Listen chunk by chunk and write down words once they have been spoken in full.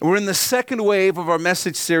We're in the second wave of our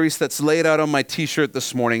message series that's laid out on my t-shirt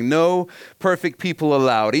this morning, No Perfect People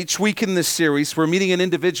Allowed. Each week in this series, we're meeting an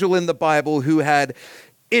individual in the Bible who had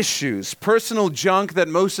issues, personal junk that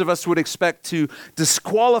most of us would expect to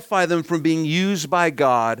disqualify them from being used by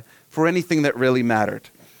God for anything that really mattered.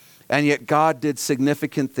 And yet God did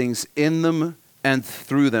significant things in them and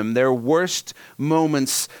through them. Their worst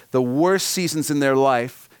moments, the worst seasons in their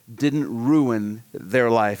life, didn't ruin their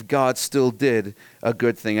life. God still did a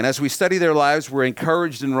good thing. And as we study their lives, we're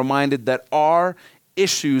encouraged and reminded that our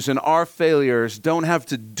issues and our failures don't have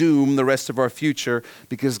to doom the rest of our future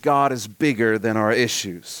because God is bigger than our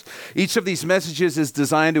issues. Each of these messages is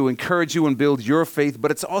designed to encourage you and build your faith, but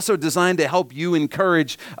it's also designed to help you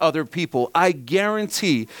encourage other people. I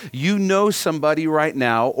guarantee you know somebody right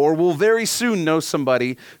now, or will very soon know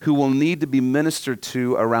somebody who will need to be ministered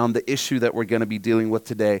to around the issue that we're going to be dealing with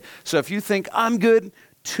today. So if you think I'm good,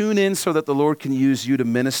 tune in so that the Lord can use you to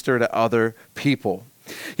minister to other people.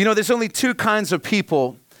 You know, there's only two kinds of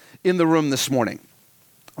people in the room this morning.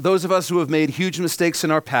 Those of us who have made huge mistakes in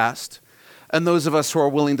our past, and those of us who are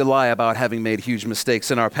willing to lie about having made huge mistakes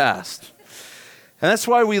in our past. And that's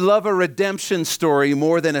why we love a redemption story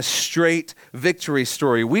more than a straight victory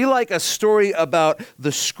story. We like a story about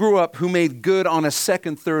the screw-up who made good on a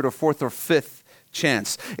second, third, or fourth, or fifth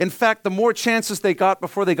chance. In fact, the more chances they got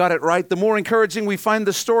before they got it right, the more encouraging we find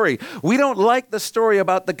the story. We don't like the story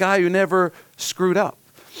about the guy who never screwed up.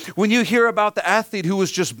 When you hear about the athlete who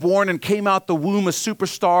was just born and came out the womb a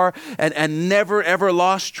superstar and never ever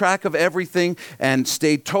lost track of everything and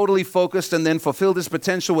stayed totally focused and then fulfilled his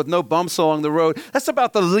potential with no bumps along the road, that's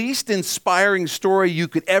about the least inspiring story you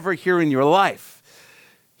could ever hear in your life.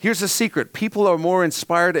 Here's a secret. People are more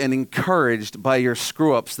inspired and encouraged by your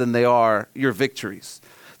screw-ups than they are your victories.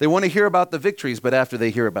 They want to hear about the victories, but after they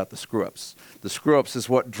hear about the screw-ups is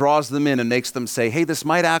what draws them in and makes them say, hey, this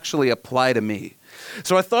might actually apply to me.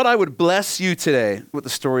 So I thought I would bless you today with the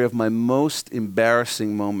story of my most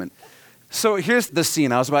embarrassing moment. So here's the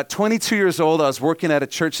scene. I was about 22 years old. I was working at a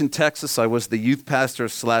church in Texas. I was the youth pastor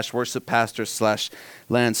 / worship pastor /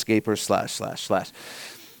 landscaper /.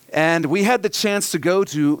 And we had the chance to go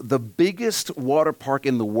to the biggest water park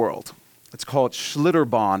in the world. It's called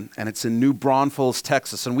Schlitterbahn, and it's in New Braunfels,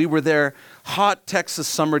 Texas. And we were there, hot Texas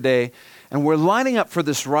summer day, and we're lining up for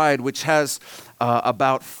this ride, which has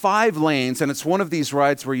about 5 lanes. And it's one of these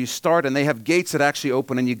rides where you start, and they have gates that actually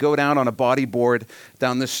open, and you go down on a bodyboard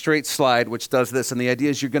down this straight slide, which does this. And the idea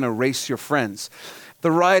is you're going to race your friends.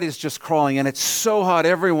 The ride is just crawling, and it's so hot.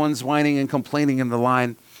 Everyone's whining and complaining in the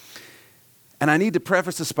line. And I need to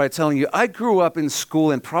preface this by telling you, I grew up in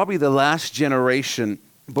school in probably the last generation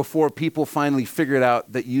before people finally figured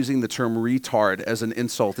out that using the term retard as an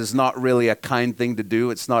insult is not really a kind thing to do.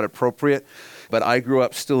 It's not appropriate. But I grew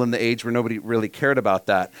up still in the age where nobody really cared about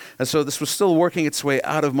that. And so this was still working its way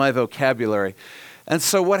out of my vocabulary. And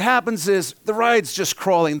so what happens is the ride's just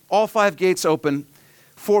crawling. All 5 gates open.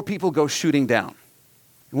 4 people go shooting down.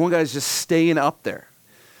 And one guy's just staying up there.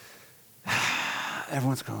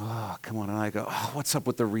 Everyone's going, oh, come on. And I go, oh, what's up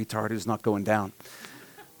with the retard who's not going down?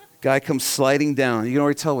 Guy comes sliding down. You can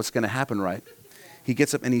already tell what's going to happen, right? He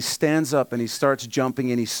gets up and he stands up and he starts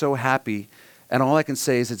jumping and he's so happy. And all I can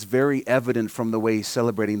say is it's very evident from the way he's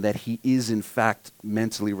celebrating that he is in fact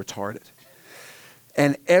mentally retarded.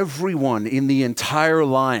 And everyone in the entire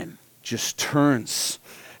line just turns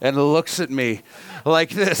and looks at me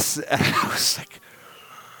like this. And I was like,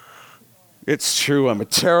 it's true, I'm a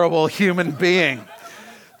terrible human being.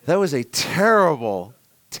 That was a terrible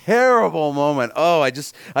moment. Oh,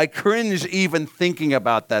 I cringe even thinking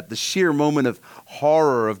about that. The sheer moment of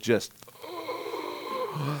horror of just...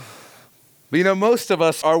 But you know, most of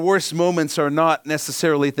us, our worst moments are not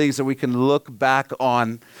necessarily things that we can look back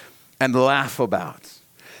on and laugh about.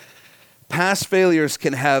 Past failures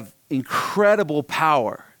can have incredible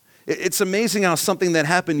power. It's amazing how something that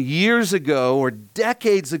happened years ago or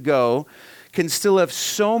decades ago can still have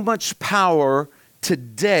so much power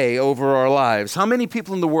today over our lives. How many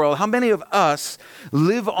people in the world, how many of us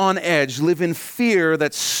live on edge, live in fear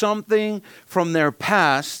that something from their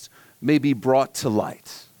past may be brought to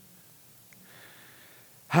light?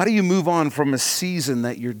 How do you move on from a season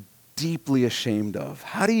that you're deeply ashamed of?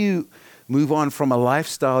 How do you move on from a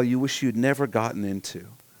lifestyle you wish you'd never gotten into?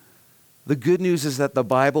 The good news is that the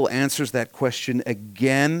Bible answers that question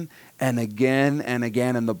again and again and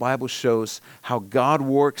again, and the Bible shows how God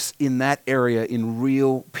works in that area in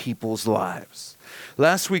real people's lives.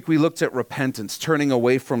 Last week we looked at repentance, turning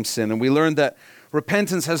away from sin, and we learned that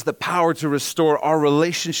repentance has the power to restore our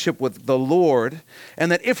relationship with the Lord,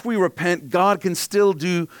 and that if we repent, God can still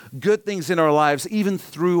do good things in our lives, even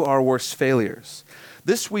through our worst failures.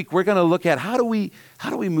 this week we're going to look at how do we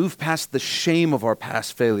move past the shame of our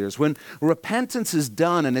past failures. When repentance is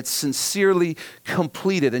done and it's sincerely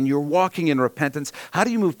completed and you're walking in repentance, how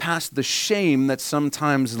do you move past the shame that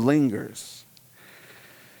sometimes lingers?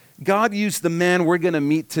 God used the man we're going to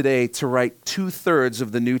meet today to write 2/3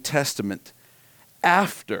 of the New Testament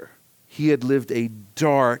after he had lived a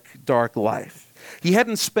dark, dark life. He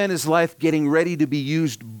hadn't spent his life getting ready to be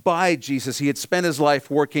used by Jesus. He had spent his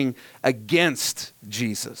life working against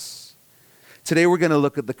Jesus. Today we're going to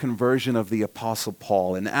look at the conversion of the Apostle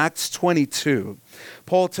Paul. In Acts 22,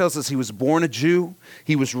 Paul tells us he was born a Jew.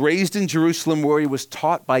 He was raised in Jerusalem where he was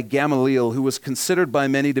taught by Gamaliel, who was considered by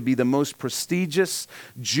many to be the most prestigious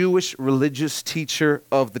Jewish religious teacher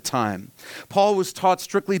of the time. Paul was taught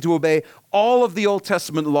strictly to obey all of the Old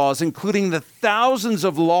Testament laws, including the thousands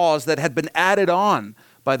of laws that had been added on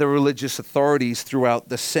by the religious authorities throughout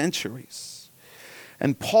the centuries.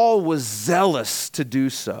 And Paul was zealous to do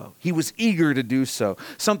so. He was eager to do so.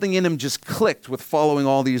 Something in him just clicked with following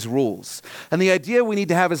all these rules. And the idea we need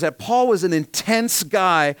to have is that Paul was an intense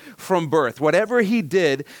guy from birth. Whatever he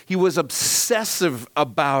did, he was obsessive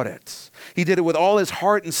about it. He did it with all his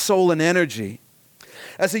heart and soul and energy.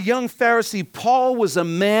 As a young Pharisee, Paul was a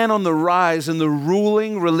man on the rise in the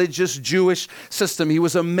ruling religious Jewish system. He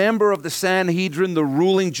was a member of the Sanhedrin, the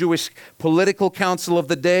ruling Jewish political council of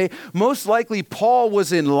the day. Most likely, Paul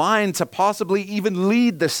was in line to possibly even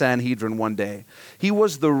lead the Sanhedrin one day. He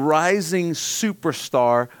was the rising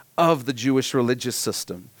superstar of the Jewish religious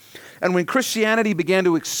system. And when Christianity began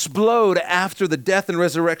to explode after the death and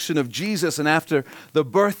resurrection of Jesus and after the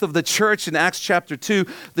birth of the church in Acts chapter 2,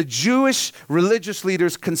 the Jewish religious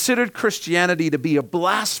leaders considered Christianity to be a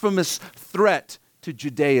blasphemous threat to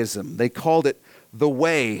Judaism. They called it the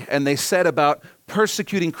way, and they set about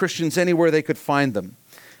persecuting Christians anywhere they could find them.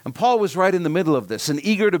 And Paul was right in the middle of this, and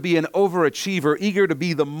eager to be an overachiever, eager to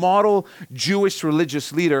be the model Jewish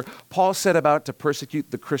religious leader. Paul set about to persecute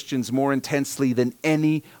the Christians more intensely than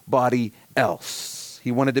anybody else.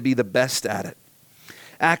 He wanted to be the best at it.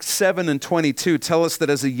 Acts 7 and 22 tell us that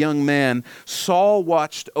as a young man, Saul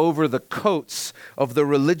watched over the coats of the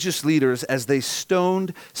religious leaders as they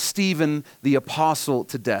stoned Stephen the apostle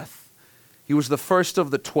to death. He was the first of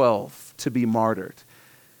the 12 to be martyred.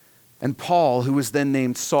 And Paul, who was then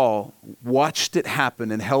named Saul, watched it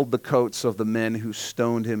happen and held the coats of the men who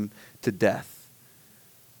stoned him to death.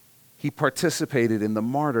 He participated in the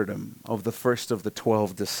martyrdom of the first of the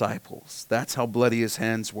 12 disciples. That's how bloody his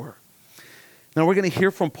hands were. Now we're going to hear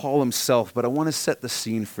from Paul himself, but I want to set the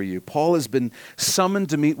scene for you. Paul has been summoned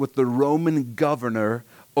to meet with the Roman governor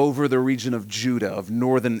over the region of Judah, of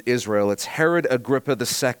northern Israel. It's Herod Agrippa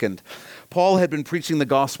II. Paul had been preaching the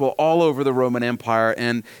gospel all over the Roman Empire,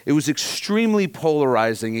 and it was extremely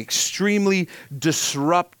polarizing, extremely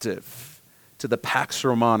disruptive to the Pax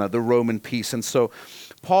Romana, the Roman peace. And so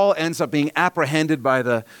Paul ends up being apprehended by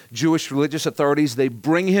the Jewish religious authorities. They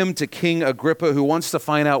bring him to King Agrippa, who wants to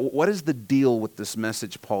find out what is the deal with this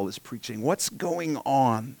message Paul is preaching. What's going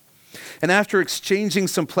on? And after exchanging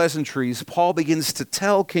some pleasantries, Paul begins to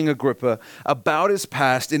tell King Agrippa about his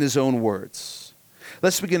past in his own words.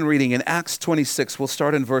 Let's begin reading in Acts 26. We'll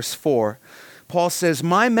start in verse 4. Paul says,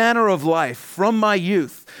 "My manner of life from my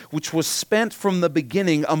youth, which was spent from the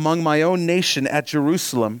beginning among my own nation at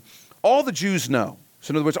Jerusalem, all the Jews know."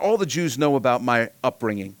 So in other words, all the Jews know about my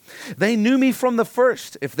upbringing. "They knew me from the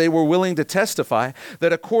first, if they were willing to testify,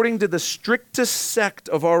 that according to the strictest sect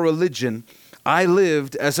of our religion, I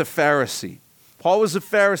lived as a Pharisee." Paul was a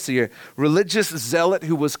Pharisee, a religious zealot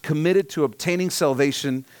who was committed to obtaining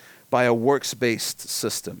salvation by a works-based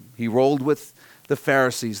system. He rolled with the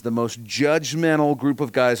Pharisees, the most judgmental group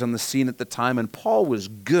of guys on the scene at the time, and Paul was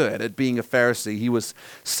good at being a Pharisee. He was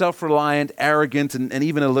self-reliant, arrogant, and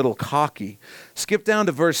even a little cocky. Skip down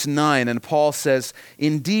to verse 9, and Paul says,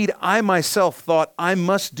 "Indeed, I myself thought I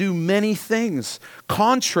must do many things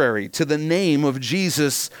contrary to the name of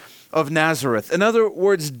Jesus of Nazareth." In other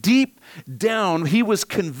words, deep down, he was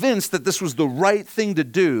convinced that this was the right thing to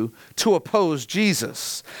do to oppose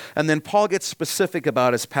Jesus. And then Paul gets specific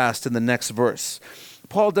about his past in the next verse.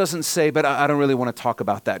 Paul doesn't say, "But I don't really want to talk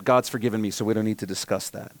about that. God's forgiven me, so we don't need to discuss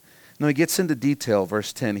that." No, he gets into detail,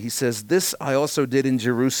 verse 10. He says, "This I also did in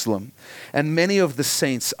Jerusalem, and many of the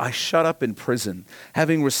saints I shut up in prison,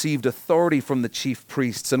 having received authority from the chief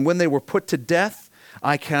priests. And when they were put to death,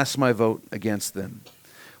 I cast my vote against them."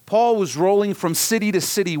 Paul was rolling from city to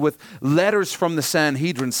city with letters from the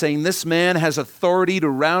Sanhedrin saying this man has authority to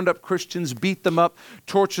round up Christians, beat them up,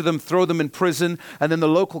 torture them, throw them in prison, and then the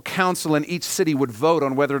local council in each city would vote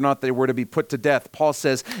on whether or not they were to be put to death. Paul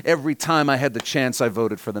says, "Every time I had the chance, I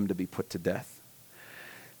voted for them to be put to death."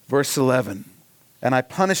 Verse 11, and I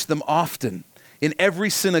punished them often in every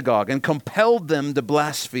synagogue and compelled them to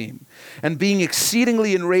blaspheme. And being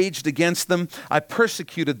exceedingly enraged against them, I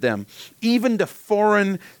persecuted them, even to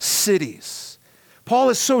foreign cities. Paul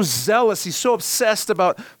is so zealous, he's so obsessed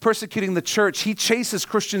about persecuting the church, he chases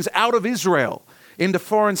Christians out of Israel into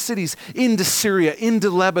foreign cities, into Syria, into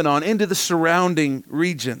Lebanon, into the surrounding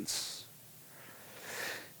regions.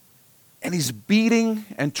 And he's beating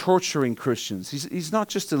and torturing Christians. He's not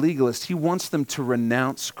just a legalist. He wants them to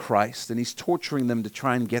renounce Christ, and he's torturing them to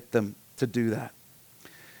try and get them to do that.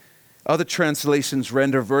 Other translations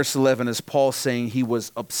render verse 11 as Paul saying he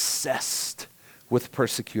was obsessed with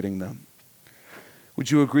persecuting them.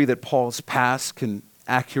 Would you agree that Paul's past can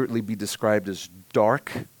accurately be described as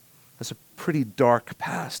dark? That's a pretty dark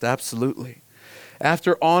past, absolutely.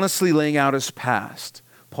 After honestly laying out his past,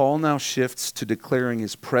 Paul now shifts to declaring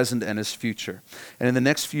his present and his future. And in the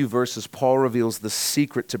next few verses, Paul reveals the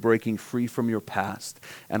secret to breaking free from your past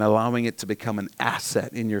and allowing it to become an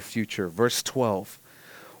asset in your future. Verse 12,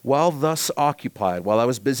 while thus occupied, while I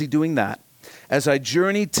was busy doing that, as I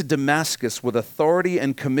journeyed to Damascus with authority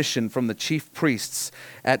and commission from the chief priests,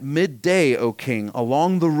 at midday, O king,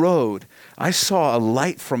 along the road, I saw a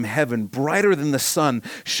light from heaven, brighter than the sun,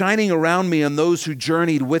 shining around me and those who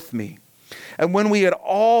journeyed with me. And when we had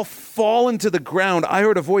all fallen to the ground, I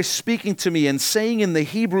heard a voice speaking to me and saying in the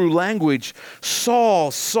Hebrew language, Saul,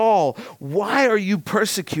 Saul, why are you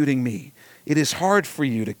persecuting me? It is hard for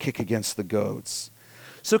you to kick against the goads.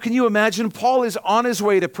 So can you imagine? Paul is on his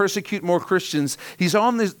way to persecute more Christians. He's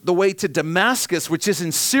on the way to Damascus, which is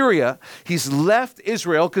in Syria. He's left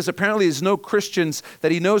Israel because apparently there's no Christians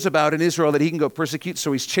that he knows about in Israel that he can go persecute,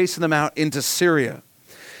 so he's chasing them out into Syria.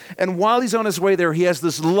 And while he's on his way there, he has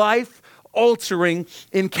this life-altering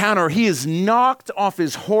encounter. He is knocked off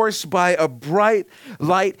his horse by a bright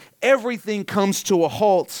light. Everything comes to a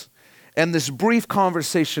halt. And this brief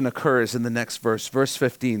conversation occurs in the next verse, verse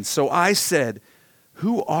 15. So I said,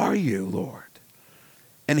 who are you, Lord?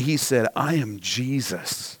 And he said, I am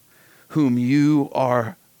Jesus, whom you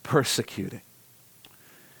are persecuting.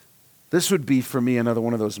 This would be for me another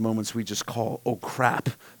one of those moments we just call, oh crap,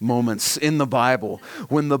 moments in the Bible.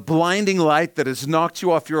 When the blinding light that has knocked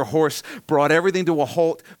you off your horse, brought everything to a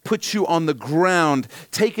halt, put you on the ground,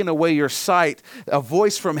 taken away your sight, a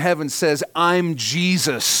voice from heaven says, I'm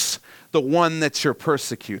Jesus, the one that you're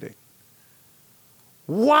persecuting.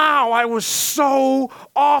 Wow, I was so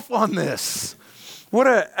off on this. What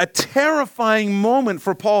a terrifying moment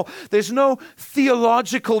for Paul. There's no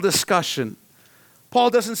theological discussion. Paul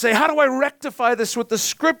doesn't say, how do I rectify this with the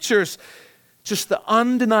scriptures? Just the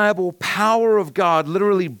undeniable power of God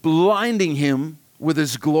literally blinding him with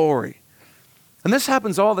his glory. And this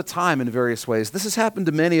happens all the time in various ways. This has happened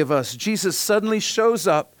to many of us. Jesus suddenly shows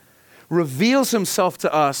up, reveals himself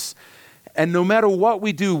to us, and no matter what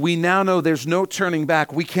we do, we now know there's no turning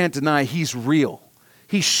back. We can't deny he's real.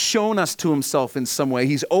 He's shown us to himself in some way.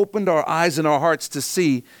 He's opened our eyes and our hearts to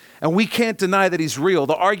see, and we can't deny that he's real.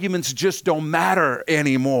 The arguments just don't matter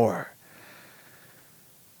anymore.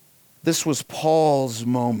 This was Paul's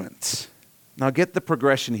moment. Now get the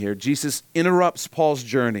progression here. Jesus interrupts Paul's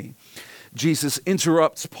journey. Jesus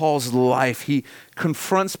interrupts Paul's life. He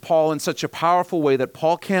confronts Paul in such a powerful way that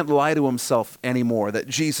Paul can't lie to himself anymore, that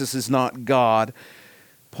Jesus is not God.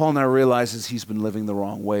 Paul now realizes he's been living the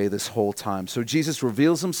wrong way this whole time. So Jesus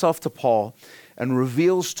reveals himself to Paul and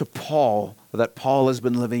reveals to Paul that Paul has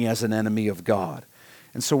been living as an enemy of God.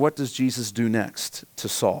 And so what does Jesus do next to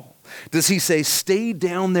Saul? Does he say, stay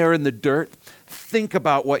down there in the dirt, think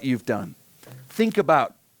about what you've done. Think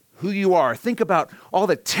about who you are. Think about all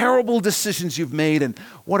the terrible decisions you've made and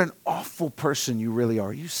what an awful person you really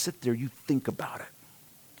are. You sit there, you think about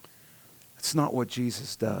it. That's not what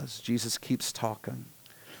Jesus does. Jesus keeps talking.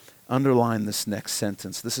 Underline this next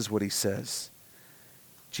sentence. This is what he says.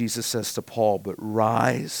 Jesus says to Paul, but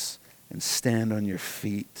rise and stand on your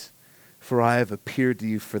feet, for I have appeared to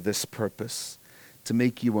you for this purpose, to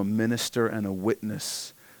make you a minister and a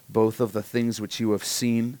witness, both of the things which you have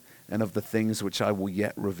seen and of the things which I will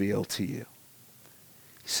yet reveal to you.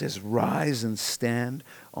 He says, rise and stand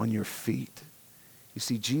on your feet. You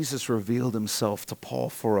see, Jesus revealed himself to Paul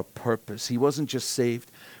for a purpose. He wasn't just saved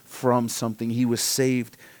from something. He was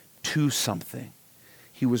saved to something.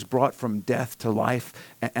 He was brought from death to life,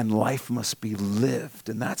 and life must be lived.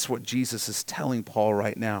 And that's what Jesus is telling Paul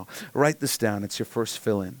right now. Write this down. It's your first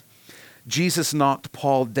fill-in. Jesus knocked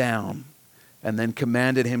Paul down and then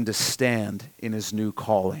commanded him to stand in his new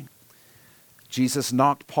calling. Jesus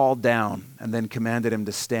knocked Paul down and then commanded him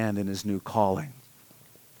to stand in his new calling.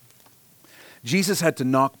 Jesus had to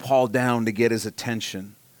knock Paul down to get his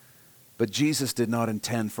attention, But Jesus did not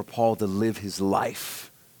intend for Paul to live his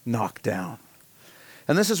life knocked down.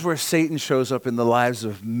 And this is where Satan shows up in the lives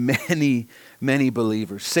of many, many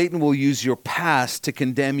believers. Satan will use your past to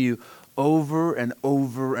condemn you over and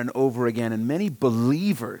over and over again. And many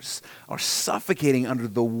believers are suffocating under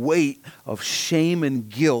the weight of shame and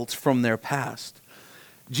guilt from their past.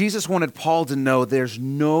 Jesus wanted Paul to know there's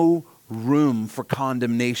no room for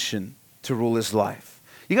condemnation to rule his life.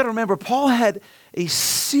 You got to remember, Paul had a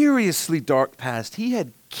seriously dark past. He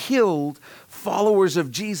had killed followers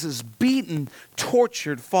of Jesus, beaten,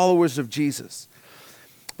 tortured followers of Jesus.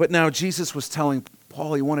 But now Jesus was telling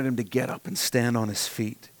Paul, he wanted him to get up and stand on his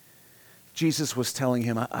feet. Jesus was telling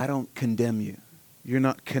him, I don't condemn you. You're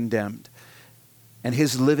not condemned. And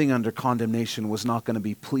his living under condemnation was not going to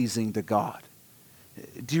be pleasing to God.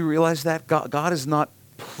 Do you realize that? God is not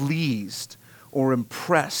pleased or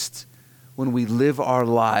impressed when we live our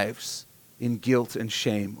lives in guilt and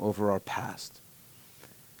shame over our past.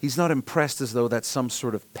 He's not impressed as though that's some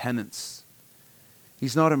sort of penance.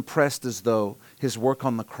 He's not impressed as though his work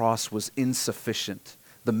on the cross was insufficient.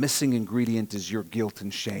 The missing ingredient is your guilt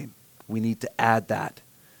and shame. We need to add that,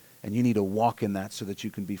 and you need to walk in that so that you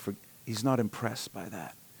can be forgiven. He's not impressed by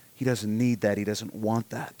that. He doesn't need that. He doesn't want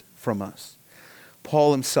that from us.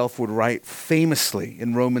 Paul himself would write famously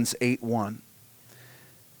in Romans 8:1,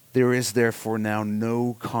 "There is therefore now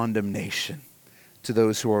no condemnation to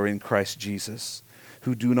those who are in Christ Jesus,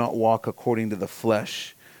 who do not walk according to the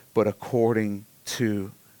flesh, but according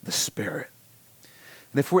to the Spirit."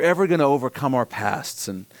 And if we're ever going to overcome our pasts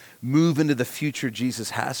and move into the future Jesus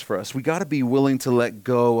has for us, we got to be willing to let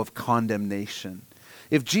go of condemnation.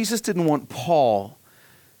 If Jesus didn't want Paul,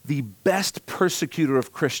 the best persecutor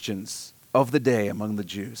of Christians of the day among the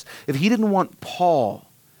Jews, if he didn't want Paul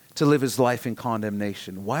to live his life in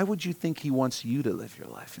condemnation, why would you think he wants you to live your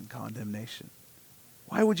life in condemnation?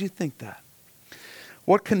 Why would you think that?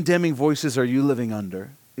 What condemning voices are you living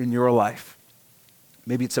under in your life?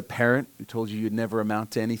 Maybe it's a parent who told you you'd never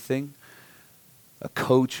amount to anything, a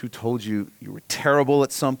coach who told you you were terrible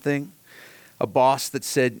at something, a boss that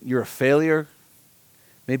said you're a failure.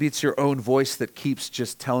 Maybe it's your own voice that keeps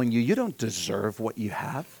just telling you you don't deserve what you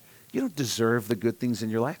have. You don't deserve the good things in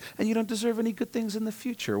your life, and you don't deserve any good things in the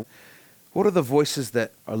future. What are the voices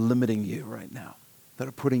that are limiting you right now, that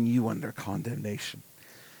are putting you under condemnation?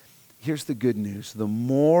 Here's the good news. The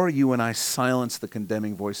more you and I silence the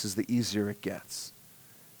condemning voices, the easier it gets.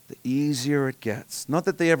 The easier it gets. Not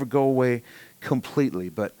that they ever go away completely,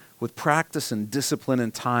 but with practice and discipline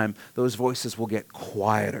and time, those voices will get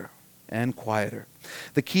quieter and quieter.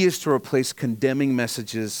 The key is to replace condemning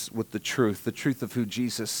messages with the truth of who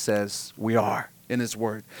Jesus says we are in his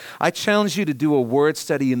word. I challenge you to do a word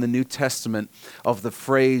study in the New Testament of the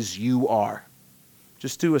phrase "you are."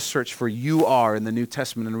 Just do a search for "you are" in the New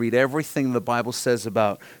Testament and read everything the Bible says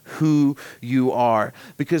about who you are.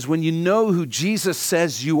 Because when you know who Jesus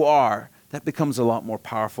says you are, that becomes a lot more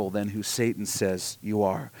powerful than who Satan says you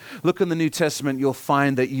are. Look in the New Testament, you'll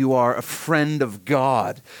find that you are a friend of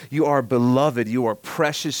God. You are beloved. You are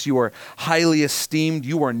precious. You are highly esteemed.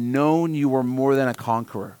 You are known. You are more than a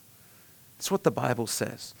conqueror. That's what the Bible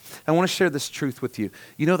says. I want to share this truth with you.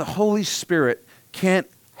 You know, the Holy Spirit can't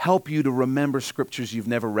help you to remember scriptures you've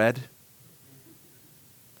never read.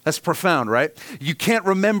 That's profound, right? You can't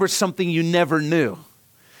remember something you never knew.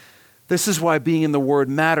 This is why being in the Word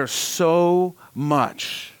matters so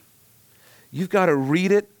much. You've got to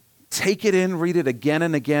read it, take it in, read it again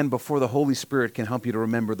and again before the Holy Spirit can help you to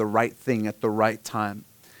remember the right thing at the right time.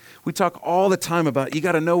 We talk all the time about you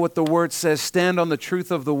got to know what the Word says, stand on the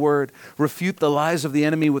truth of the Word, refute the lies of the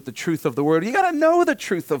enemy with the truth of the Word. You got to know the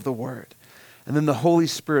truth of the Word. And then the Holy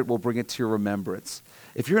Spirit will bring it to your remembrance.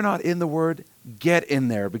 If you're not in the Word, get in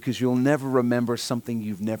there, because you'll never remember something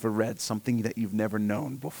you've never read, something that you've never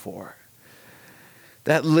known before.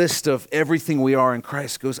 That list of everything we are in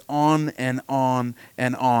Christ goes on and on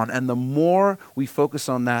and on. And the more we focus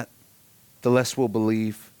on that, the less we'll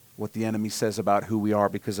believe what the enemy says about who we are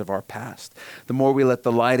because of our past. The more we let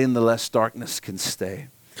the light in, the less darkness can stay.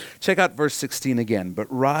 Check out verse 16 again. "But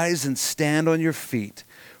rise and stand on your feet,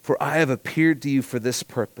 for I have appeared to you for this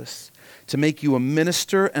purpose, to make you a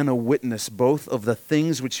minister and a witness both of the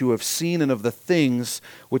things which you have seen and of the things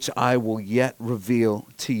which I will yet reveal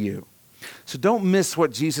to you." So don't miss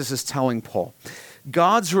what Jesus is telling Paul.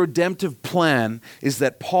 God's redemptive plan is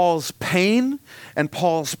that Paul's pain and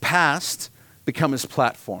Paul's past become his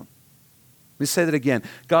platform. Let me say that again.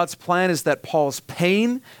 God's plan is that Paul's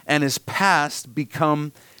pain and his past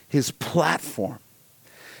become his platform.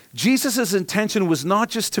 Jesus' intention was not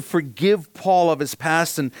just to forgive Paul of his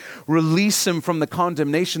past and release him from the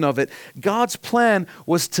condemnation of it. God's plan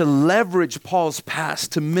was to leverage Paul's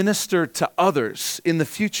past to minister to others in the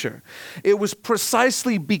future. It was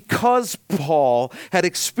precisely because Paul had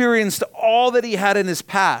experienced all that he had in his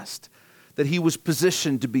past that he was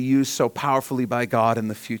positioned to be used so powerfully by God in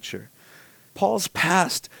the future. Paul's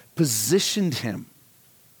past positioned him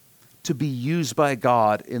to be used by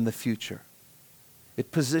God in the future.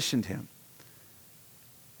 It positioned him.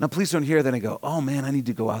 Now, please don't hear that and go, oh man, I need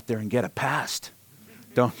to go out there and get a past.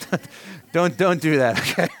 Don't do that,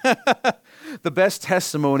 okay? The best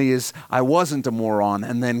testimony is, I wasn't a moron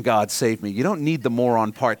and then God saved me. You don't need the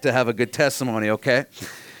moron part to have a good testimony, okay?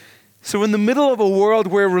 So in the middle of a world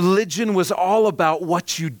where religion was all about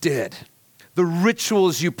what you did, the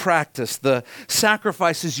rituals you practiced, the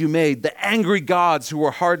sacrifices you made, the angry gods who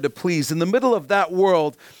were hard to please, in the middle of that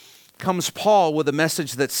world comes Paul with a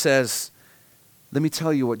message that says, let me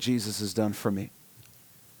tell you what Jesus has done for me.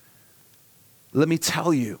 Let me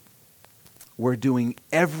tell you where doing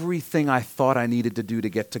everything I thought I needed to do to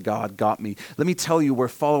get to God got me. Let me tell you where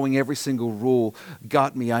following every single rule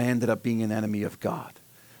got me. I ended up being an enemy of God.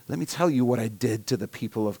 Let me tell you what I did to the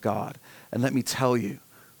people of God. And let me tell you,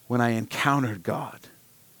 when I encountered God,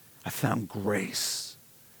 I found grace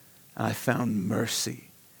and I found mercy.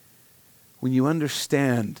 When you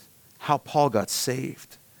understand how Paul got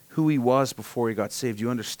saved, who he was before he got saved, you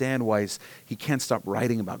understand why he can't stop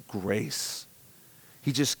writing about grace.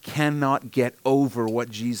 He just cannot get over what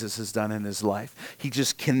Jesus has done in his life. He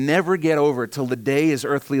just can never get over till the day his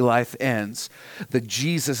earthly life ends, the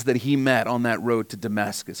Jesus that he met on that road to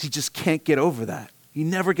Damascus. He just can't get over that. He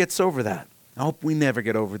never gets over that. I hope we never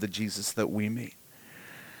get over the Jesus that we meet.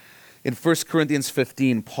 In 1 Corinthians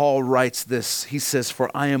 15, Paul writes this. He says, for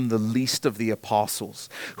I am the least of the apostles,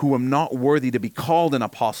 who am not worthy to be called an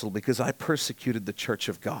apostle because I persecuted the church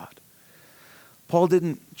of God. Paul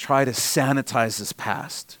didn't try to sanitize his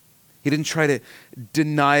past. He didn't try to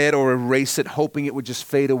deny it or erase it, hoping it would just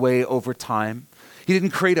fade away over time. He didn't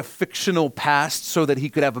create a fictional past so that he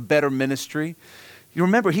could have a better ministry. You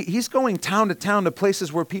remember, he's going town to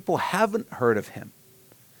places where people haven't heard of him.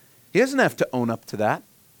 He doesn't have to own up to that.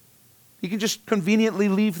 He can just conveniently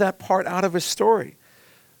leave that part out of his story.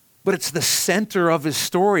 But it's the center of his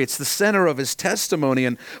story. It's the center of his testimony.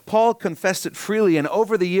 And Paul confessed it freely. And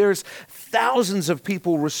over the years, thousands of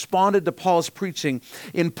people responded to Paul's preaching,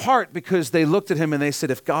 in part because they looked at him and they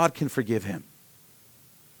said, if God can forgive him,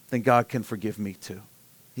 then God can forgive me too.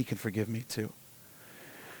 He can forgive me too.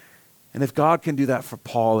 And if God can do that for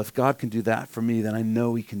Paul, if God can do that for me, then I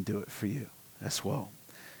know he can do it for you as well.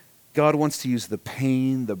 God wants to use the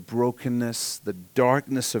pain, the brokenness, the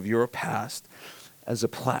darkness of your past as a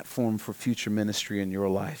platform for future ministry in your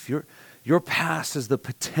life. Your past has the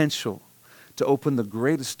potential to open the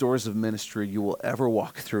greatest doors of ministry you will ever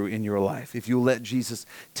walk through in your life. If you let Jesus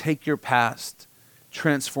take your past,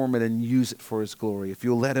 transform it, and use it for his glory, if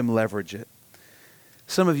you'll let him leverage it.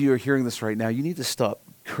 Some of you are hearing this right now. You need to stop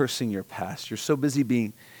cursing your past. You're so busy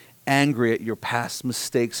being angry at your past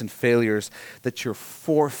mistakes and failures that you're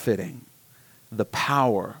forfeiting the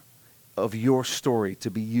power of your story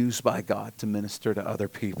to be used by God to minister to other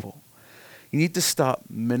people. You need to stop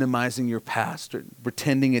minimizing your past or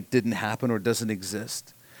pretending it didn't happen or doesn't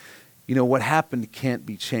exist. You know, what happened can't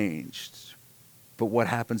be changed, but what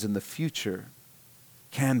happens in the future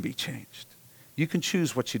can be changed. You can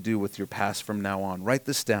choose what you do with your past from now on. Write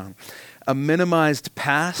this down. A minimized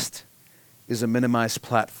past is a minimized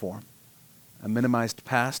platform. A minimized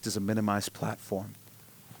past is a minimized platform.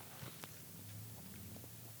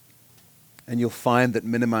 And you'll find that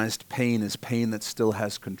minimized pain is pain that still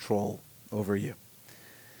has control over you.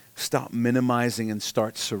 Stop minimizing and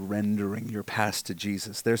start surrendering your past to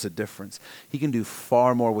Jesus. There's a difference. He can do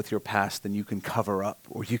far more with your past than you can cover up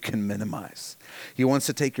or you can minimize. He wants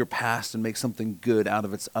to take your past and make something good out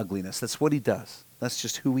of its ugliness. That's what he does. That's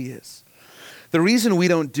just who he is. The reason we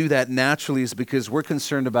don't do that naturally is because we're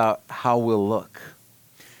concerned about how we'll look.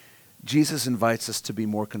 Jesus invites us to be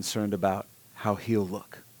more concerned about how he'll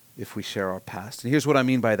look if we share our past. And here's what I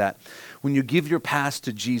mean by that. When you give your past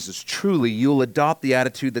to Jesus, truly, you'll adopt the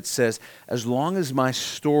attitude that says, as long as my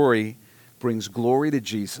story brings glory to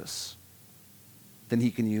Jesus, then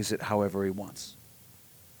he can use it however he wants.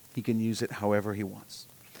 He can use it however he wants.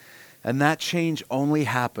 And that change only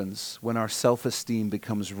happens when our self-esteem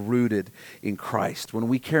becomes rooted in Christ. When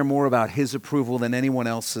we care more about his approval than anyone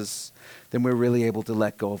else's, then we're really able to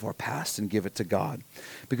let go of our past and give it to God.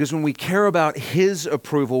 Because when we care about his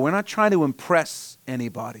approval, we're not trying to impress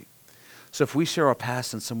anybody. So if we share our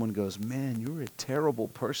past and someone goes, man, you're a terrible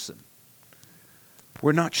person,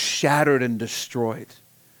 We're not shattered and destroyed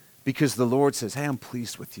because the Lord says, hey, I'm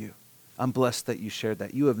pleased with you. I'm blessed that you shared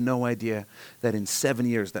that. You have no idea that in 7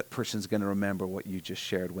 years that person's going to remember what you just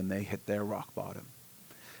shared when they hit their rock bottom.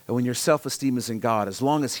 And when your self-esteem is in God, as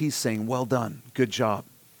long as he's saying, well done, good job,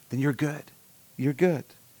 then you're good. You're good.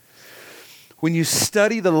 When you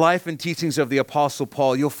study the life and teachings of the Apostle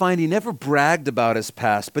Paul, you'll find he never bragged about his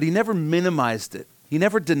past, but he never minimized it. He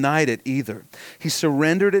never denied it either. He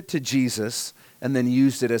surrendered it to Jesus and then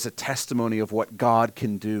used it as a testimony of what God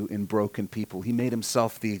can do in broken people. He made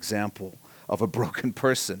himself the example of a broken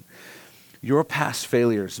person. Your past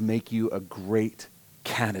failures make you a great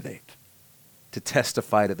candidate to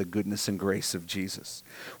testify to the goodness and grace of Jesus.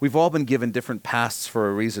 We've all been given different pasts for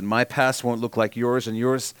a reason. My past won't look like yours, and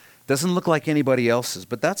yours doesn't look like anybody else's,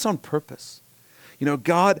 but that's on purpose. You know,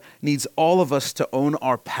 God needs all of us to own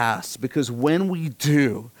our past, because when we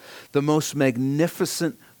do, the most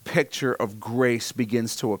magnificent picture of grace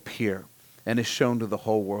begins to appear and is shown to the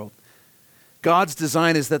whole world. God's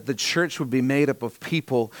design is that the church would be made up of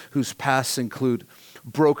people whose pasts include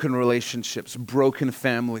broken relationships, broken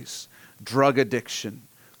families, drug addiction,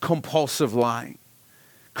 compulsive lying,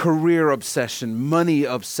 career obsession, money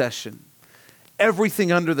obsession,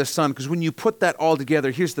 everything under the sun. Because when you put that all together,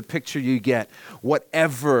 here's the picture you get.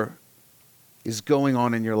 Whatever is going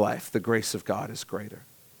on in your life, the grace of God is greater.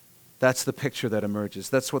 That's the picture that emerges.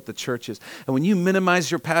 That's what the church is. And when you minimize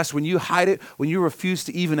your past, when you hide it, when you refuse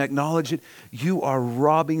to even acknowledge it, you are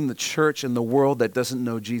robbing the church and the world that doesn't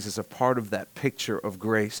know Jesus of part of that picture of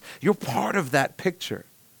grace. You're part of that picture.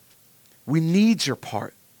 We need your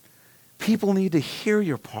part. People need to hear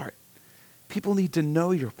your part. People need to know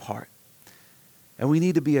your part. And we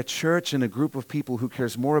need to be a church and a group of people who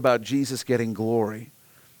cares more about Jesus getting glory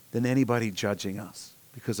than anybody judging us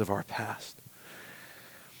because of our past.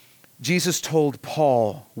 Jesus told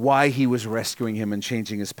Paul why he was rescuing him and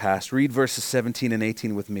changing his past. Read verses 17 and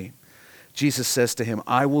 18 with me. Jesus says to him,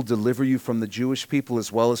 I will deliver you from the Jewish people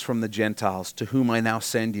as well as from the Gentiles, to whom I now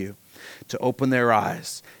send you, to open their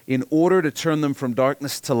eyes, in order to turn them from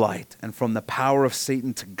darkness to light and from the power of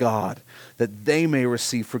Satan to God, that they may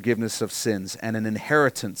receive forgiveness of sins and an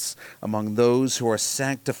inheritance among those who are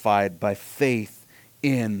sanctified by faith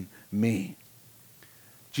in me.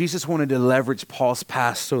 Jesus wanted to leverage Paul's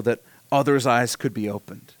past so that others' eyes could be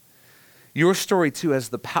opened. Your story, too, has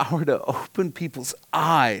the power to open people's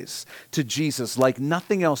eyes to Jesus like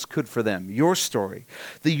nothing else could for them. Your story,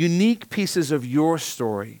 the unique pieces of your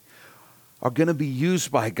story are going to be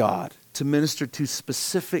used by God to minister to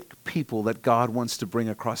specific people that God wants to bring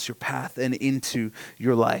across your path and into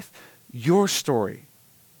your life. Your story,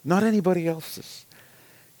 not anybody else's.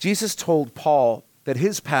 Jesus told Paul that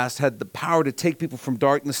his past had the power to take people from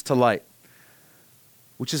darkness to light,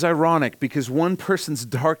 which is ironic because one person's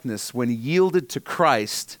darkness, when yielded to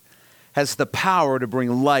Christ, has the power to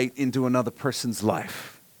bring light into another person's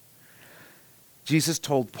life. Jesus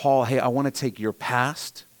told Paul, hey, I want to take your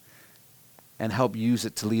past and help use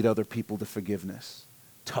it to lead other people to forgiveness,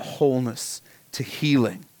 to wholeness, to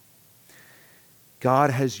healing.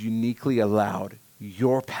 God has uniquely allowed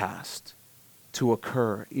your past to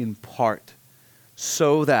occur in part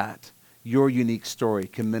so that your unique story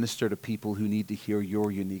can minister to people who need to hear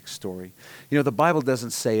your unique story. You know, the Bible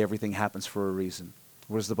doesn't say everything happens for a reason.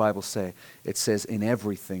 What does the Bible say? It says in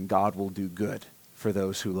everything God will do good for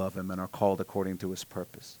those who love him and are called according to his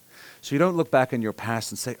purpose. So you don't look back in your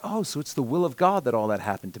past and say, oh, so it's the will of God that all that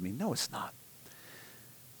happened to me. No, it's not.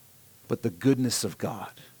 But the goodness of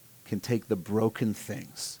God can take the broken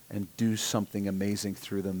things and do something amazing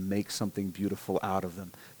through them, make something beautiful out of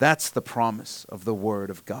them. That's the promise of the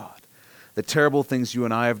Word of God. The terrible things you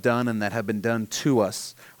and I have done and that have been done to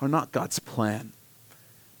us are not God's plan.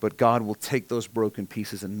 But God will take those broken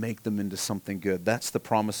pieces and make them into something good. That's the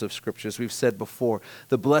promise of Scripture. As we've said before,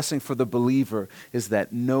 the blessing for the believer is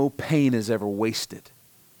that no pain is ever wasted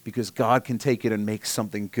because God can take it and make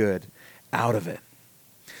something good out of it.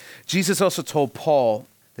 Jesus also told Paul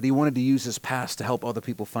that he wanted to use his past to help other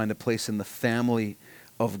people find a place in the family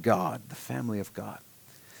of God, the family of God.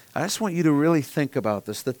 I just want you to really think about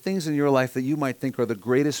this. The things in your life that you might think are the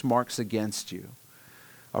greatest marks against you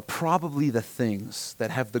are probably the things that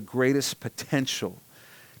have the greatest potential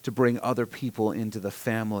to bring other people into the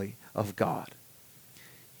family of God.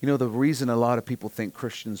 You know, the reason a lot of people think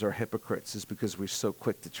Christians are hypocrites is because we're so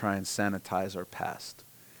quick to try and sanitize our past.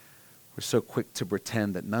 We're so quick to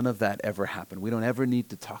pretend that none of that ever happened. We don't ever need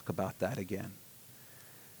to talk about that again.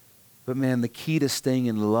 But man, the key to staying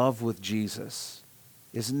in love with Jesus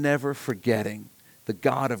is never forgetting the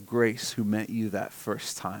God of grace who met you that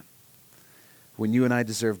first time. When you and I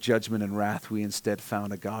deserved judgment and wrath, we instead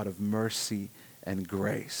found a God of mercy and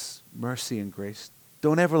grace. Mercy and grace.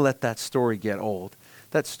 Don't ever let that story get old.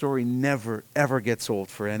 That story never, ever gets old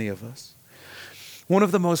for any of us. One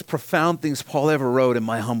of the most profound things Paul ever wrote, in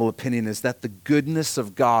my humble opinion, is that the goodness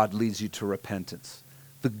of God leads you to repentance.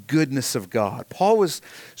 The goodness of God. Paul was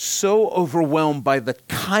so overwhelmed by the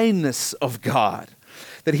kindness of God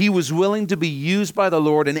that he was willing to be used by the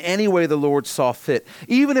Lord in any way the Lord saw fit.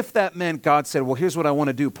 Even if that meant God said, well, here's what I want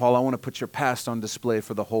to do, Paul. I want to put your past on display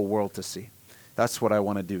for the whole world to see. That's what I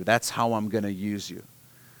want to do. That's how I'm going to use you.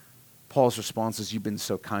 Paul's response is, you've been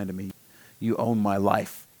so kind to me. You own my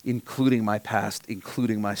life, including my past,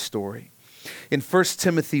 including my story. In 1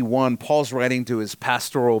 Timothy 1, Paul's writing to his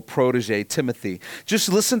pastoral protege, Timothy. Just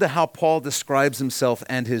listen to how Paul describes himself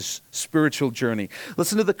and his spiritual journey.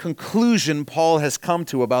 Listen to the conclusion Paul has come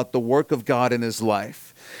to about the work of God in his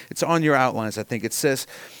life. It's on your outlines, I think. It says,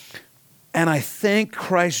 and I thank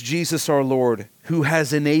Christ Jesus our Lord, who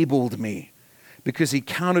has enabled me, because he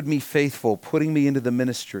counted me faithful, putting me into the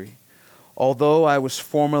ministry, although I was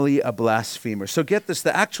formerly a blasphemer. So get this,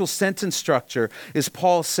 the actual sentence structure is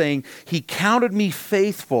Paul saying, he counted me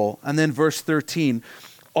faithful, and then verse 13,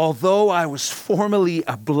 although I was formerly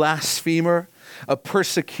a blasphemer, a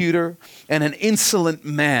persecutor, and an insolent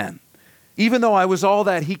man. Even though I was all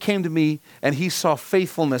that, he came to me and he saw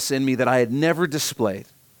faithfulness in me that I had never displayed.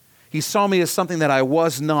 He saw me as something that I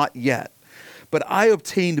was not yet. But I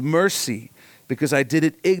obtained mercy because I did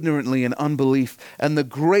it ignorantly in unbelief. And the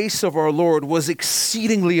grace of our Lord was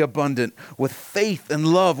exceedingly abundant with faith and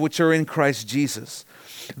love which are in Christ Jesus.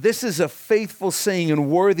 This is a faithful saying and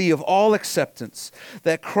worthy of all acceptance,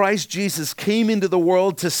 that Christ Jesus came into the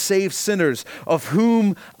world to save sinners, of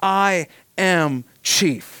whom I am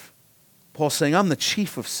chief. Paul's saying, I'm the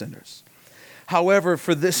chief of sinners. However,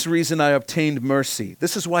 for this reason I obtained mercy.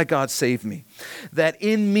 This is why God saved me. That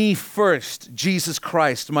in me first, Jesus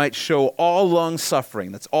Christ might show all long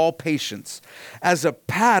suffering, that's all patience, as a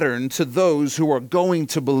pattern to those who are going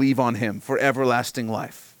to believe on him for everlasting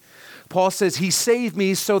life. Paul says he saved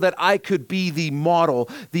me so that I could be the model,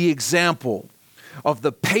 the example of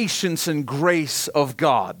the patience and grace of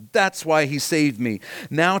God. That's why he saved me.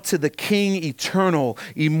 Now to the King, eternal,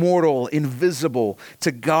 immortal, invisible,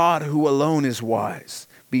 to God who alone is wise,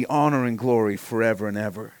 be honor and glory forever and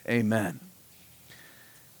ever. Amen.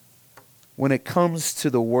 When it comes to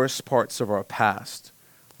the worst parts of our past,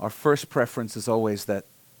 our first preference is always that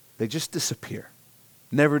they just disappear,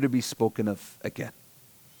 never to be spoken of again.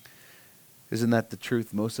 Isn't that the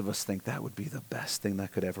truth? Most of us think that would be the best thing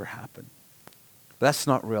that could ever happen. That's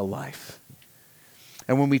not real life.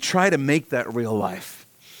 And when we try to make that real life,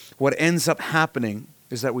 what ends up happening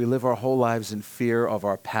is that we live our whole lives in fear of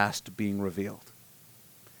our past being revealed.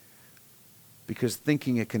 Because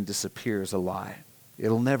thinking it can disappear is a lie.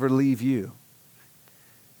 It'll never leave you.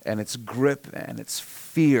 And its grip and its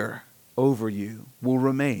fear over you will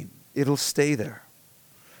remain. It'll stay there.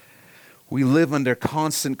 We live under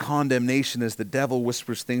constant condemnation as the devil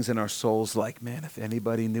whispers things in our souls like, man, if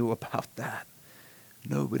anybody knew about that,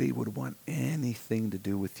 nobody would want anything to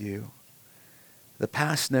do with you. The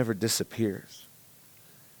past never disappears.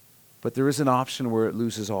 But there is an option where it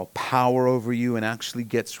loses all power over you and actually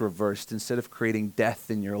gets reversed. Instead of creating death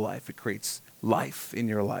in your life, it creates life in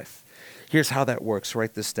your life. Here's how that works.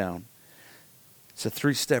 Write this down. It's a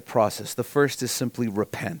 3-step process. The first is simply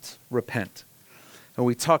repent. Repent. And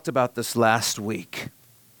we talked about this last week.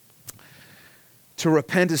 To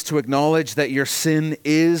repent is to acknowledge that your sin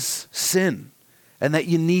is sin, and that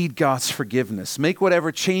you need God's forgiveness. Make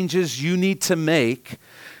whatever changes you need to make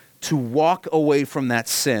to walk away from that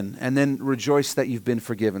sin, and then rejoice that you've been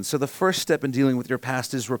forgiven. So the first step in dealing with your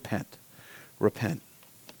past is repent. Repent.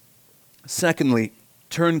 Secondly,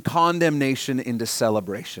 turn condemnation into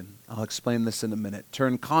celebration. I'll explain this in a minute.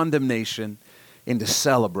 Turn condemnation into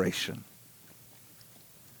celebration.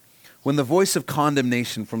 When the voice of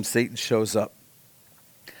condemnation from Satan shows up,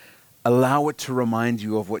 allow it to remind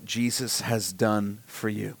you of what Jesus has done for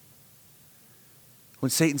you. When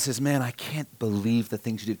Satan says, man, I can't believe the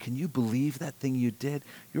things you did. Can you believe that thing you did?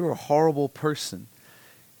 You're a horrible person.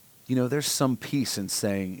 You know, there's some peace in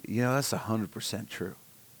saying, you know, that's 100% true.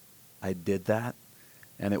 I did that,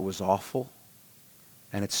 and it was awful,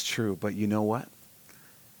 and it's true. But you know what?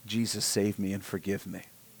 Jesus saved me and forgive me.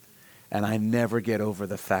 And I never get over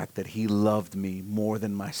the fact that he loved me more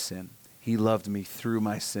than my sin. He loved me through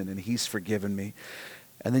my sin, and he's forgiven me.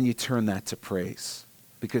 And then you turn that to praise,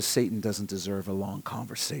 because Satan doesn't deserve a long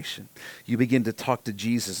conversation. You begin to talk to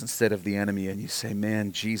Jesus instead of the enemy, and you say,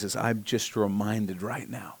 man, Jesus, I'm just reminded right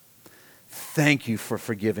now Thank you for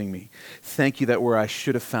forgiving me. Thank you that where I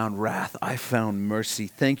should have found wrath, I found mercy.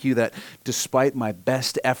 Thank you that despite my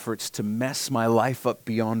best efforts to mess my life up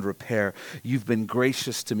beyond repair, you've been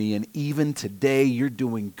gracious to me. And even today, you're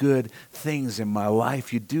doing good things in my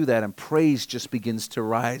life. You do that, and praise just begins to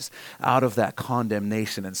rise out of that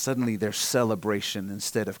condemnation. And suddenly there's celebration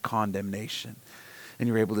instead of condemnation. And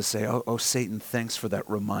you're able to say, oh, Satan, thanks for that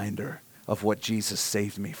reminder of what Jesus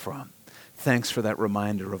saved me from. Thanks for that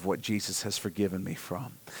reminder of what Jesus has forgiven me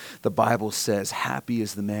from. The Bible says, happy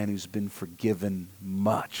is the man who's been forgiven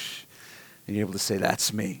much. And you're able to say,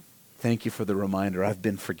 that's me. Thank you for the reminder. I've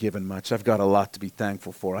been forgiven much. I've got a lot to be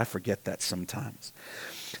thankful for. I forget that sometimes.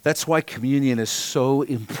 That's why communion is so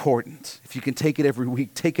important. If you can take it every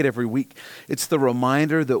week, take it every week. It's the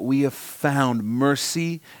reminder that we have found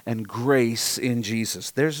mercy and grace in Jesus.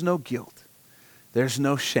 There's no guilt. There's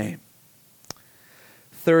no shame.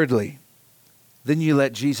 Thirdly, then you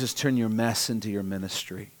let Jesus turn your mess into your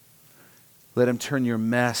ministry. Let him turn your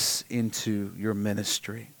mess into your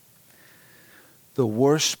ministry. The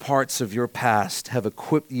worst parts of your past have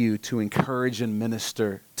equipped you to encourage and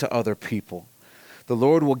minister to other people. The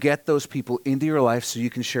Lord will get those people into your life so you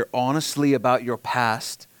can share honestly about your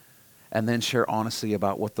past and then share honestly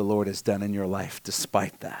about what the Lord has done in your life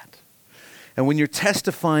despite that. And when you're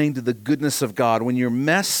testifying to the goodness of God, when your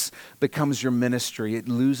mess becomes your ministry, it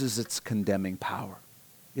loses its condemning power.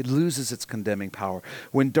 It loses its condemning power.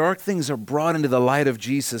 When dark things are brought into the light of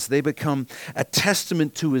Jesus, they become a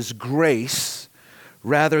testament to his grace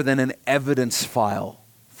rather than an evidence file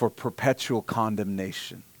for perpetual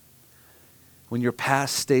condemnation. When your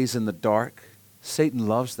past stays in the dark, Satan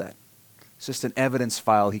loves that. It's just an evidence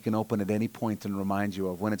file he can open at any point and remind you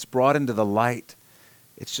of. When it's brought into the light,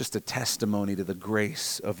 it's just a testimony to the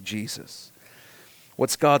grace of Jesus.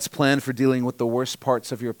 What's God's plan for dealing with the worst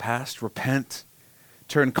parts of your past? Repent,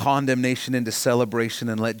 turn condemnation into celebration,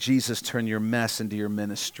 and let Jesus turn your mess into your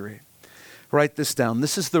ministry. Write this down.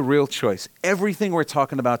 This is the real choice. Everything we're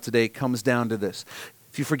talking about today comes down to this.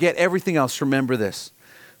 If you forget everything else, remember this.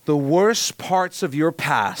 The worst parts of your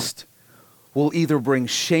past will either bring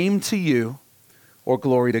shame to you or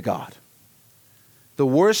glory to God. The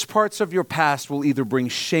worst parts of your past will either bring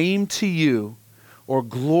shame to you or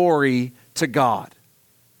glory to God.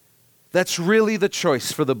 That's really the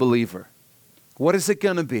choice for the believer. What is it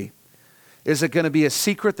going to be? Is it going to be a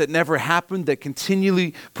secret that never happened that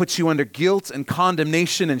continually puts you under guilt and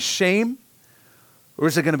condemnation and shame? Or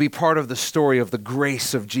is it going to be part of the story of the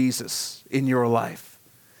grace of Jesus in your life?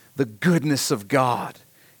 The goodness of God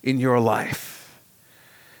in your life?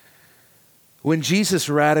 When Jesus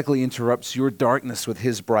radically interrupts your darkness with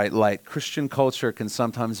his bright light, Christian culture can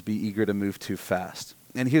sometimes be eager to move too fast.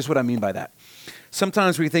 And here's what I mean by that.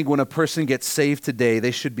 Sometimes we think when a person gets saved today,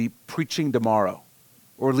 they should be preaching tomorrow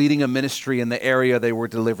or leading a ministry in the area they were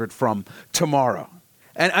delivered from tomorrow.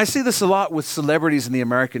 And I see this a lot with celebrities in the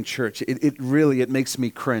American church. It really makes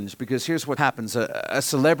me cringe because here's what happens. A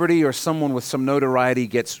celebrity or someone with some notoriety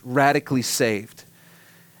gets radically saved.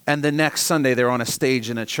 And the next Sunday, they're on a stage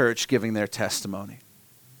in a church giving their testimony.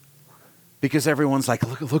 Because everyone's like,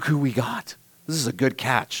 look who we got. This is a good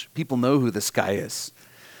catch. People know who this guy is.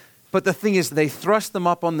 But the thing is, they thrust them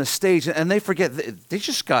up on the stage and they forget they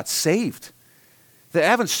just got saved. They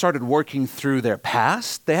haven't started working through their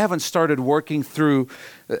past. They haven't started working through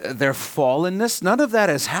their fallenness. None of that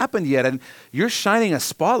has happened yet. And you're shining a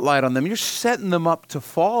spotlight on them. You're setting them up to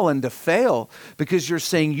fall and to fail because you're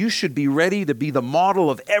saying you should be ready to be the model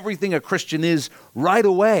of everything a Christian is right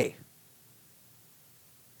away.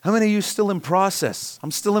 How many of you still in process?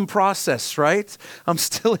 I'm still in process, right? I'm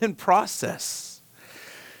still in process.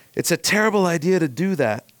 It's a terrible idea to do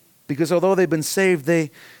that because although they've been saved, they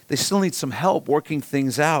still need some help working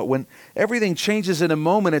things out. When everything changes in a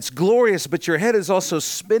moment, it's glorious, but your head is also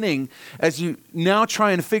spinning as you now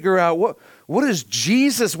try and figure out what is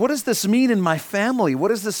Jesus? What does this mean in my family? What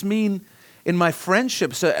does this mean in my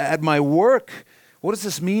friendships, at my work? What does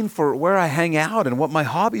this mean for where I hang out and what my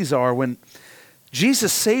hobbies are? When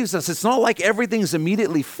Jesus saves us, it's not like everything's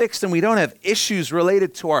immediately fixed and we don't have issues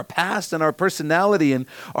related to our past and our personality and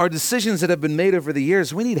our decisions that have been made over the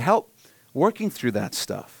years. We need help working through that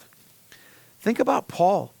stuff. Think about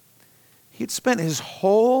Paul. He'd spent his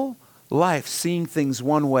whole life seeing things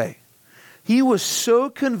one way. He was so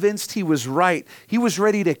convinced he was right, he was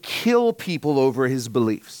ready to kill people over his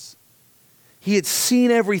beliefs. He had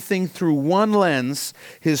seen everything through one lens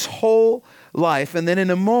his whole life, and then in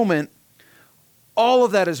a moment, all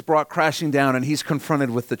of that is brought crashing down and he's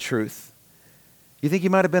confronted with the truth. You think he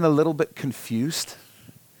might have been a little bit confused?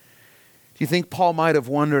 Do You think Paul might have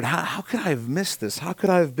wondered, how could I have missed this? How could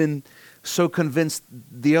I have been so convinced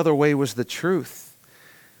the other way was the truth?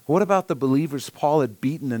 What about the believers Paul had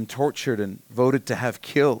beaten and tortured and voted to have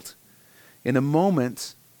killed? In a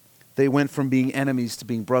moment, they went from being enemies to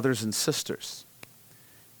being brothers and sisters.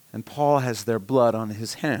 And Paul has their blood on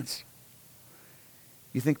his hands.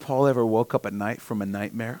 You think Paul ever woke up at night from a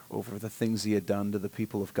nightmare over the things he had done to the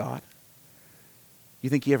people of God? You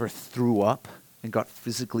think he ever threw up and got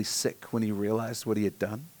physically sick when he realized what he had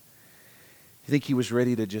done? You think he was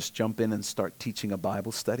ready to just jump in and start teaching a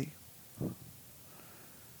Bible study?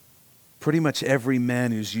 Pretty much every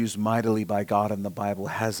man who's used mightily by God in the Bible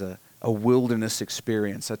has a wilderness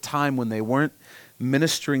experience, a time when they weren't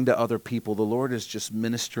ministering to other people. The Lord is just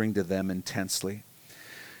ministering to them intensely.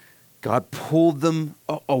 God pulled them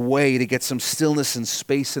away to get some stillness and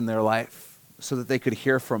space in their life so that they could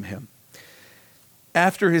hear from him.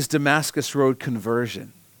 After his Damascus Road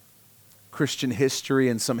conversion, Christian history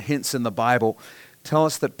and some hints in the Bible tell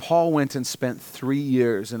us that Paul went and spent 3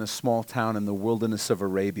 years in a small town in the wilderness of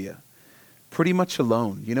Arabia, pretty much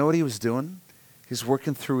alone. You know what he was doing? He's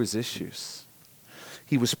working through his issues.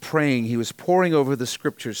 He was praying. He was poring over the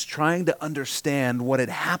scriptures, trying to understand what had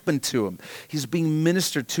happened to him. He's being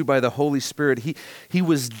ministered to by the Holy Spirit. He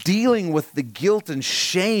was dealing with the guilt and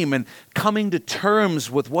shame and coming to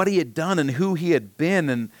terms with what he had done and who he had been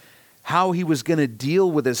and how he was going to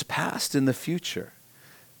deal with his past in the future.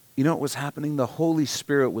 You know what was happening? The Holy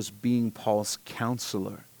Spirit was being Paul's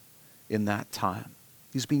counselor in that time.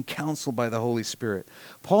 He's being counseled by the Holy Spirit.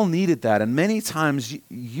 Paul needed that, and many times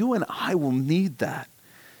you and I will need that.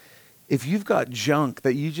 If you've got junk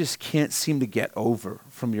that you just can't seem to get over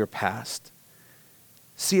from your past,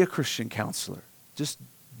 see a Christian counselor. Just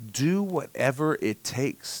do whatever it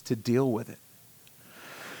takes to deal with it.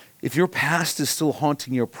 If your past is still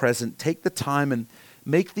haunting your present, take the time and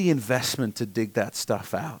make the investment to dig that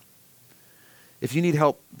stuff out. If you need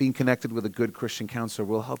help being connected with a good Christian counselor,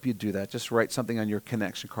 we'll help you do that. Just write something on your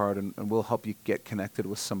connection card and we'll help you get connected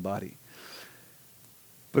with somebody.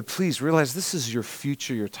 But please realize this is your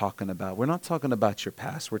future you're talking about. We're not talking about your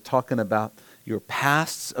past. We're talking about your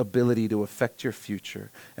past's ability to affect your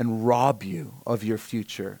future and rob you of your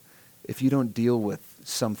future if you don't deal with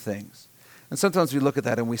some things. And sometimes we look at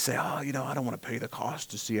that and we say, I don't want to pay the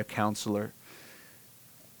cost to see a counselor.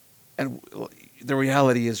 And the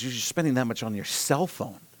reality is you're just spending that much on your cell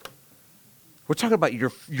phone. We're talking about your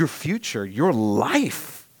future, your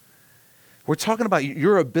life. We're talking about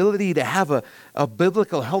your ability to have a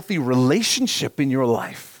biblical, healthy relationship in your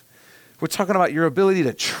life. We're talking about your ability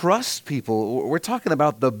to trust people. We're talking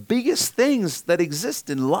about the biggest things that exist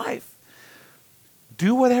in life.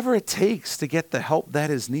 Do whatever it takes to get the help that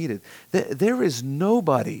is needed. There is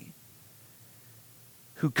nobody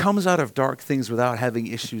who comes out of dark things without having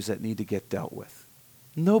issues that need to get dealt with.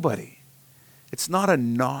 Nobody. It's not a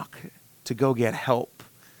knock to go get help,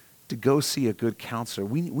 to go see a good counselor.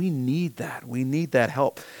 We need that. We need that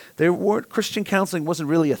help. Christian counseling wasn't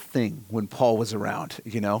really a thing when Paul was around,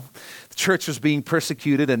 The church was being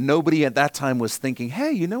persecuted and nobody at that time was thinking,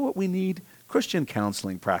 hey, you know what we need? Christian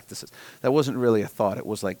counseling practices. That wasn't really a thought. It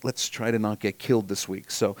was like, let's try to not get killed this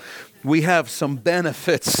week. So we have some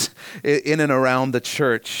benefits in and around the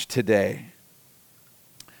church today.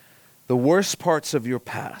 The worst parts of your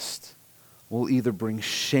past will either bring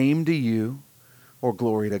shame to you or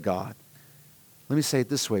glory to God. Let me say it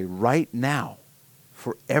this way. Right now,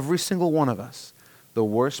 for every single one of us, the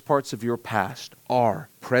worst parts of your past are,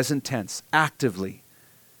 present tense, actively,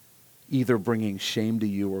 either bringing shame to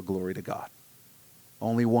you or glory to God.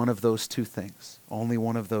 Only one of those two things. Only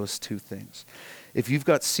one of those two things. If you've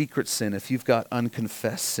got secret sin, if you've got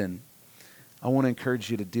unconfessed sin, I want to encourage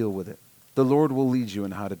you to deal with it. The Lord will lead you in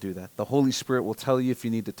how to do that. The Holy Spirit will tell you if you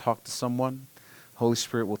need to talk to someone. Holy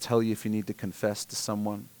Spirit will tell you if you need to confess to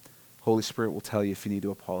someone. Holy Spirit will tell you if you need to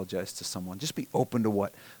apologize to someone. Just be open to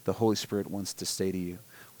what the Holy Spirit wants to say to you.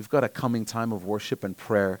 We've got a coming time of worship and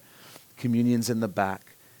prayer. Communion's in the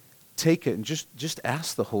back. Take it and just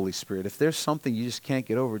ask the Holy Spirit. If there's something you just can't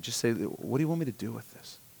get over, just say, what do you want me to do with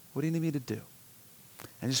this? What do you need me to do?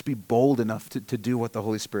 And just be bold enough to do what the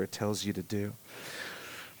Holy Spirit tells you to do.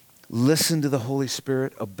 Listen to the Holy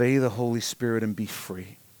Spirit, obey the Holy Spirit, and be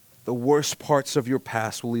free. The worst parts of your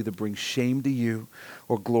past will either bring shame to you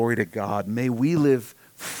or glory to God. May we live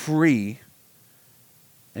free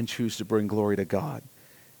and choose to bring glory to God.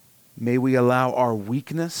 May we allow our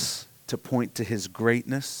weakness to point to His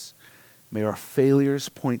greatness. May our failures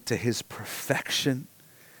point to His perfection.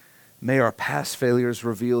 May our past failures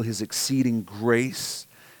reveal His exceeding grace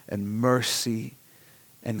and mercy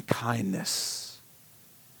and kindness.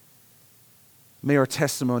 May our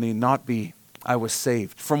testimony not be, I was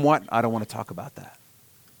saved. From what? I don't want to talk about that.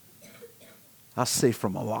 I was saved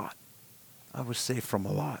from a lot. I was saved from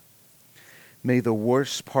a lot. May the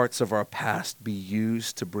worst parts of our past be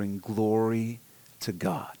used to bring glory to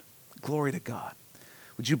God. Glory to God.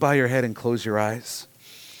 Would you bow your head and close your eyes?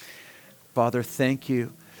 Father, thank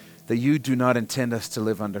you that you do not intend us to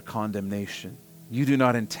live under condemnation. You do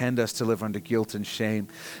not intend us to live under guilt and shame.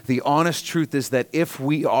 The honest truth is that if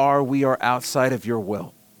we are outside of your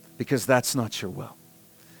will, because that's not your will.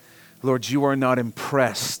 Lord, you are not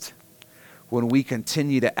impressed when we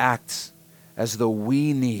continue to act as though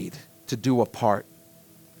we need to do a part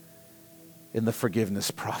in the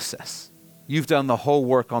forgiveness process. You've done the whole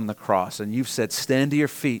work on the cross, and you've said, stand to your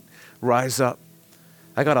feet, rise up.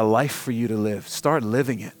 I got a life for you to live. Start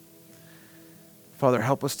living it. Father,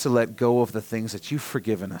 help us to let go of the things that you've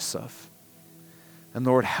forgiven us of. And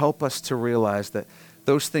Lord, help us to realize that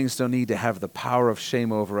those things don't need to have the power of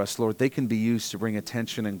shame over us. Lord, they can be used to bring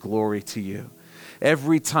attention and glory to you.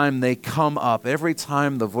 Every time they come up, every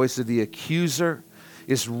time the voice of the accuser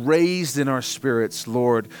is raised in our spirits,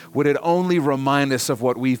 Lord, would it only remind us of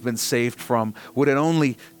what we've been saved from? Would it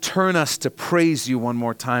only turn us to praise you one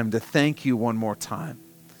more time, to thank you one more time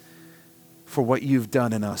for what you've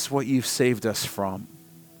done in us, what you've saved us from,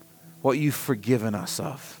 what you've forgiven us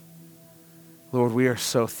of. Lord, we are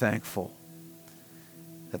so thankful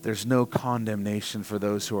that there's no condemnation for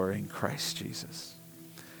those who are in Christ Jesus.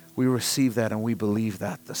 We receive that and we believe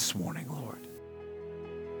that this morning, Lord.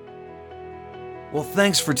 Well,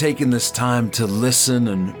 thanks for taking this time to listen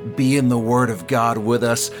and be in the Word of God with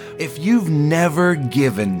us. If you've never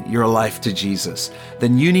given your life to Jesus,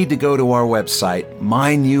 then you need to go to our website,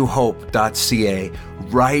 mynewhope.ca,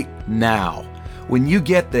 right now. When you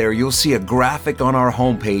get there, you'll see a graphic on our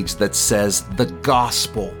homepage that says The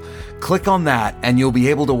Gospel. Click on that and you'll be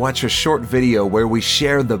able to watch a short video where we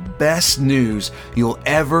share the best news you'll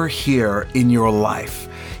ever hear in your life.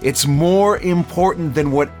 It's more important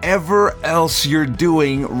than whatever else you're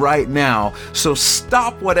doing right now. So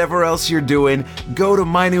stop whatever else you're doing, go to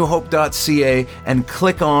mynewhope.ca and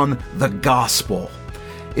click on The Gospel.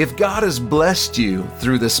 If God has blessed you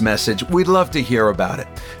through this message, we'd love to hear about it.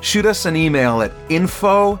 Shoot us an email at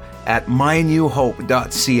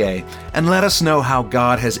info@mynewhope.ca and let us know how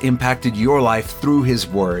God has impacted your life through His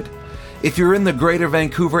Word. If you're in the greater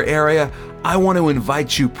Vancouver area, I want to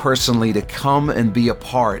invite you personally to come and be a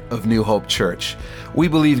part of New Hope Church. We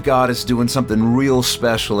believe God is doing something real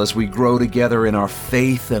special as we grow together in our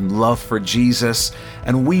faith and love for Jesus,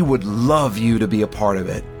 and we would love you to be a part of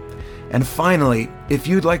it. And finally, if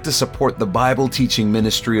you'd like to support the Bible teaching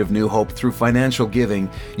ministry of New Hope through financial giving,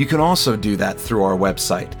 you can also do that through our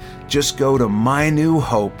website. Just go to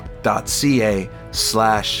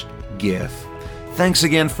mynewhope.ca/give. Thanks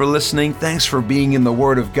again for listening. Thanks for being in the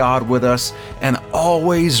Word of God with us. And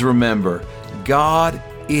always remember, God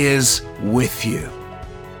is with you.